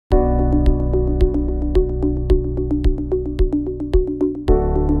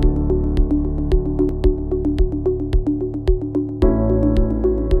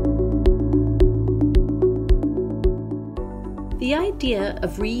idea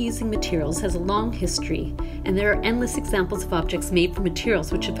of reusing materials has a long history, and there are endless examples of objects made from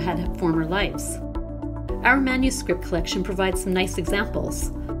materials which have had former lives. Our manuscript collection provides some nice examples.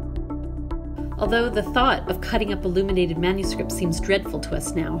 Although the thought of cutting up illuminated manuscripts seems dreadful to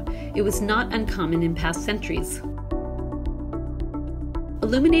us now, it was not uncommon in past centuries.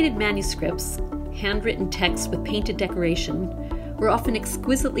 Illuminated manuscripts, handwritten text with painted decoration, were often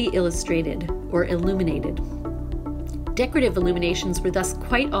exquisitely illustrated or illuminated. Decorative illuminations were thus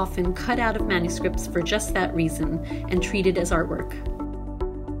quite often cut out of manuscripts for just that reason and treated as artwork.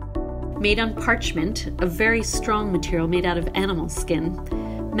 Made on parchment, a very strong material made out of animal skin,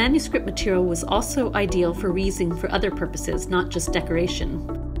 manuscript material was also ideal for reusing for other purposes, not just decoration.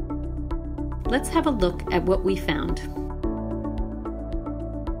 Let's have a look at what we found.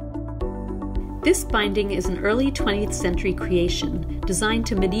 This binding is an early 20th century creation designed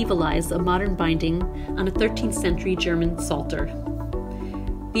to medievalize a modern binding on a 13th century German psalter.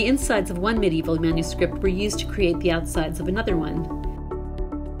 The insides of one medieval manuscript were used to create the outsides of another one.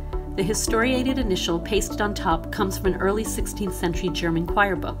 The historiated initial pasted on top comes from an early 16th century German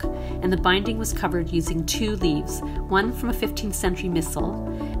choir book, and the binding was covered using two leaves, one from a 15th century missal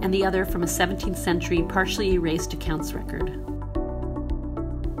and the other from a 17th century partially erased accounts record.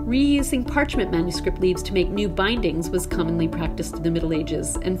 Reusing parchment manuscript leaves to make new bindings was commonly practiced in the Middle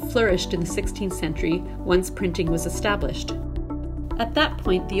Ages and flourished in the 16th century once printing was established. At that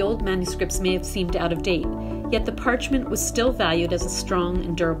point, the old manuscripts may have seemed out of date, yet the parchment was still valued as a strong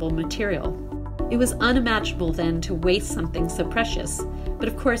and durable material. It was unimaginable then to waste something so precious, but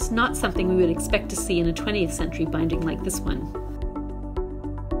of course not something we would expect to see in a 20th century binding like this one.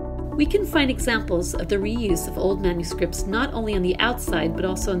 We can find examples of the reuse of old manuscripts not only on the outside but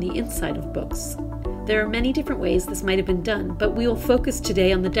also on the inside of books. There are many different ways this might have been done, but we will focus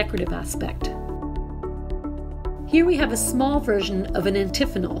today on the decorative aspect. Here we have a small version of an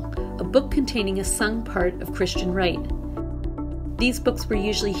antiphonal, a book containing a sung part of Christian rite. These books were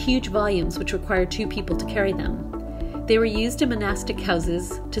usually huge volumes which required two people to carry them. They were used in monastic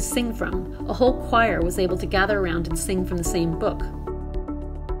houses to sing from. A whole choir was able to gather around and sing from the same book.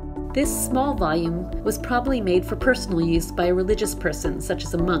 This small volume was probably made for personal use by a religious person, such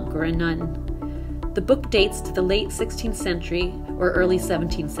as a monk or a nun. The book dates to the late 16th century or early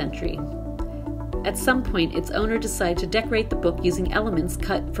 17th century. At some point, its owner decided to decorate the book using elements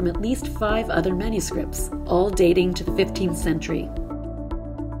cut from at least 5 other manuscripts, all dating to the 15th century.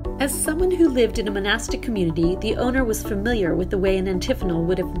 As someone who lived in a monastic community, the owner was familiar with the way an antiphonal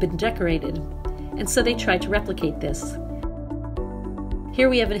would have been decorated, and so they tried to replicate this. Here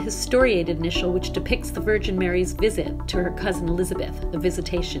we have a historiated initial which depicts the Virgin Mary's visit to her cousin Elizabeth, the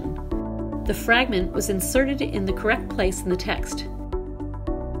Visitation. The fragment was inserted in the correct place in the text.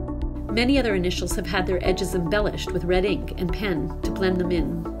 Many other initials have had their edges embellished with red ink and pen to blend them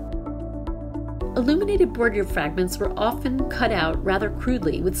in. Illuminated border fragments were often cut out rather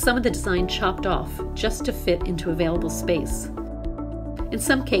crudely, with some of the design chopped off just to fit into available space. In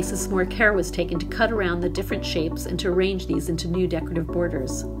some cases, more care was taken to cut around the different shapes and to arrange these into new decorative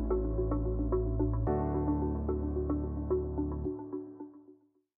borders.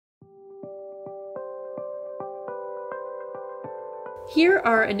 Here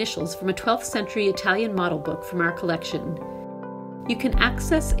are initials from a 12th century Italian model book from our collection. You can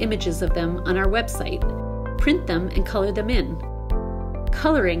access images of them on our website, print them and color them in.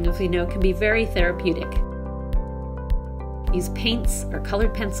 Coloring, as we know, can be very therapeutic. Use paints or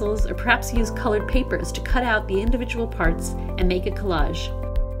colored pencils, or perhaps use colored papers to cut out the individual parts and make a collage.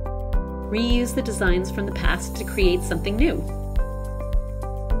 Reuse the designs from the past to create something new.